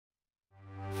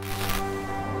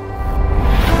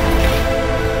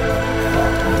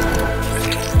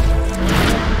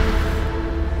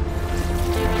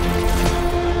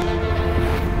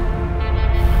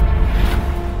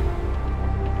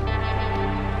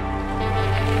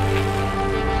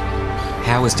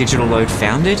How was Digital Lode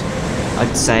founded?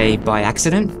 I'd say by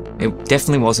accident. It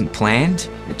definitely wasn't planned.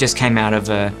 It just came out of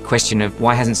a question of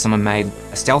why hasn't someone made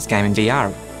a stealth game in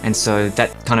VR? And so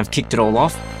that kind of kicked it all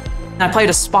off. I played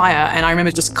Espire, and I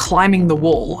remember just climbing the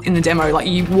wall in the demo. Like,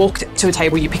 you walk to a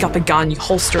table, you pick up a gun, you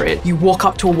holster it, you walk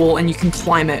up to a wall and you can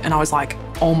climb it. And I was like,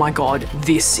 oh my God,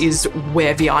 this is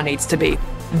where VR needs to be.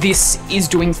 This is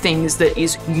doing things that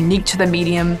is unique to the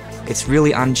medium. It's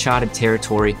really uncharted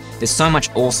territory. There's so much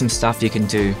awesome stuff you can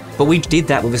do. But we did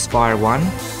that with Espire 1.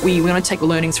 We want to take the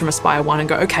learnings from Espire 1 and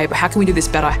go, okay, but how can we do this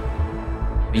better?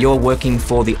 You're working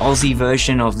for the Aussie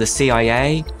version of the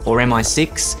CIA or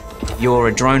MI6. You're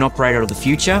a drone operator of the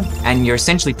future, and you're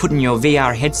essentially putting your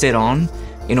VR headset on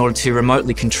in order to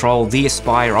remotely control the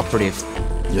Espire operative.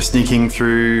 You're sneaking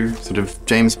through sort of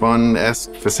James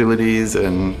Bond-esque facilities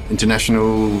and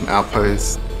international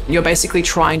outposts. You're basically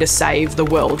trying to save the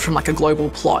world from like a global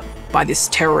plot by this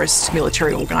terrorist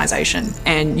military organization.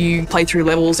 And you play through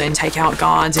levels and take out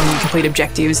guards and you complete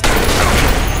objectives.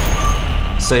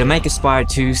 So to make Espire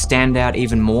 2 stand out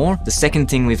even more, the second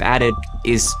thing we've added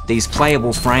is these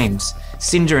playable frames,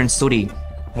 Sinder and Sooty.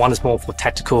 One is more for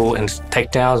tactical and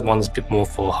takedowns, one's a bit more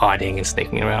for hiding and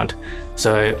sneaking around.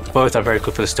 So both are very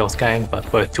good for the stealth game, but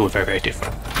both feel very, very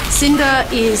different. Cinder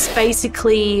is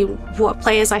basically what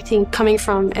players, I think, coming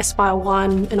from Espire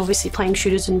 1 and obviously playing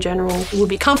shooters in general would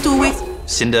be comfortable with.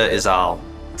 Cinder is our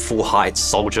full-height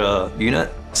soldier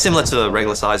unit, similar to a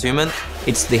regular-sized human.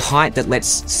 It's the height that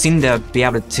lets Cinder be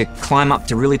able to climb up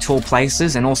to really tall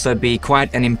places and also be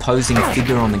quite an imposing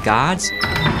figure on the guards.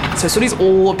 So Sooty's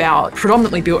all about,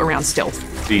 predominantly built around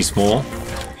stealth. He's small,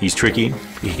 he's tricky,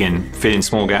 he can fit in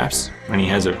small gaps, and he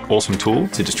has an awesome tool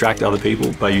to distract other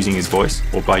people by using his voice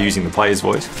or by using the player's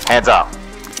voice. Hands up.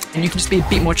 And you can just be a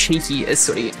bit more cheeky as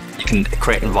Sooty. You can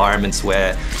create environments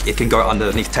where it can go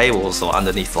underneath tables or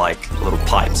underneath like little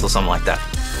pipes or something like that.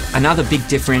 Another big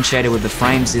differentiator with the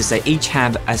frames is they each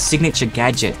have a signature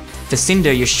gadget. For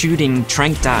Cinder, you're shooting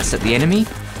tranq darts at the enemy.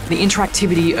 The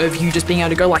interactivity of you just being able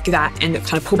to go like that and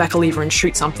kind of pull back a lever and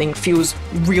shoot something feels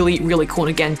really, really cool. And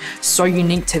again, so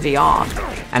unique to VR.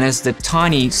 And as the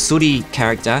tiny Sooty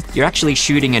character, you're actually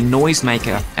shooting a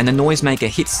noisemaker, and the noisemaker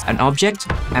hits an object,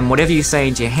 and whatever you say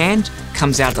into your hand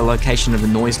comes out the location of the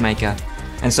noisemaker.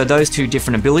 And so those two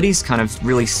different abilities kind of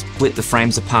really split the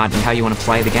frames apart and how you want to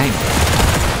play the game.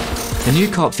 The new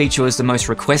co-op feature was the most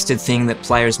requested thing that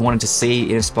players wanted to see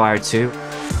in Espire 2.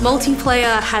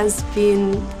 Multiplayer has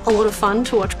been a lot of fun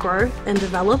to watch grow and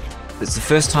develop. It's the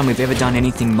first time we've ever done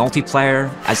anything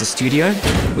multiplayer as a studio.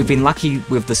 We've been lucky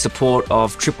with the support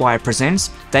of Tripwire Presents.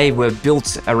 They were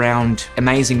built around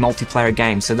amazing multiplayer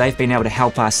games, so they've been able to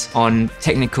help us on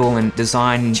technical and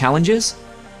design challenges.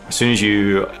 As soon as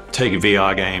you take a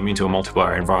VR game into a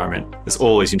multiplayer environment, there's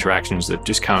all these interactions that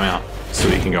just come out. So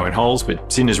you can go in holes, but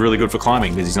Cinder's really good for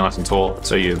climbing because he's nice and tall.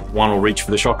 So one will reach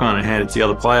for the shotgun and hand it to the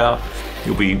other player.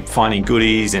 You'll be finding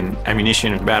goodies and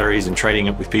ammunition and batteries and trading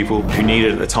it with people who need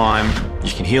it at the time.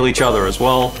 You can heal each other as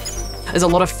well. There's a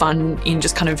lot of fun in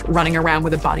just kind of running around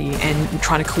with a buddy and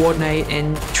trying to coordinate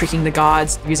and tricking the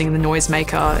guards, using the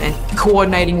noisemaker and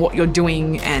coordinating what you're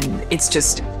doing, and it's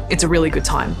a really good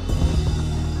time.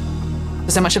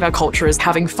 So much of our culture is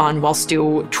having fun while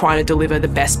still trying to deliver the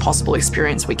best possible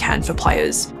experience we can for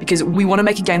players, because we want to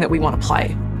make a game that we want to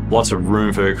play. Lots of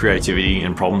room for creativity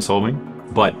and problem solving,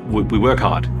 but we work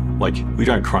hard. Like, we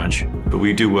don't crunch, but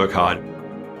we do work hard.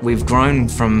 We've grown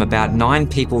from about 9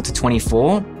 people to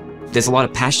 24. There's a lot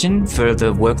of passion for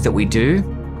the work that we do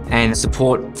and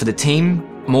support for the team,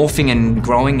 morphing and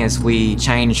growing as we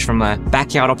change from a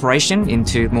backyard operation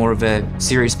into more of a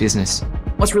serious business.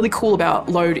 What's really cool about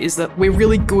Lode is that we're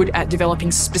really good at developing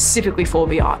specifically for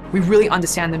VR. We really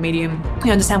understand the medium,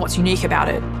 we understand what's unique about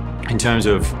it. In terms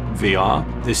of VR,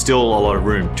 there's still a lot of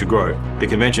room to grow. The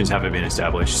conventions haven't been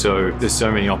established, so there's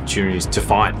so many opportunities to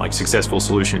find like successful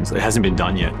solutions. It hasn't been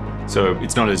done yet. So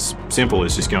it's not as simple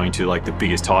as just going to like the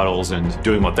biggest titles and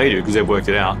doing what they do because they've worked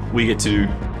it out. We get to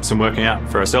do some working out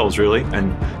for ourselves really,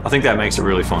 and I think that makes it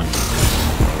really fun.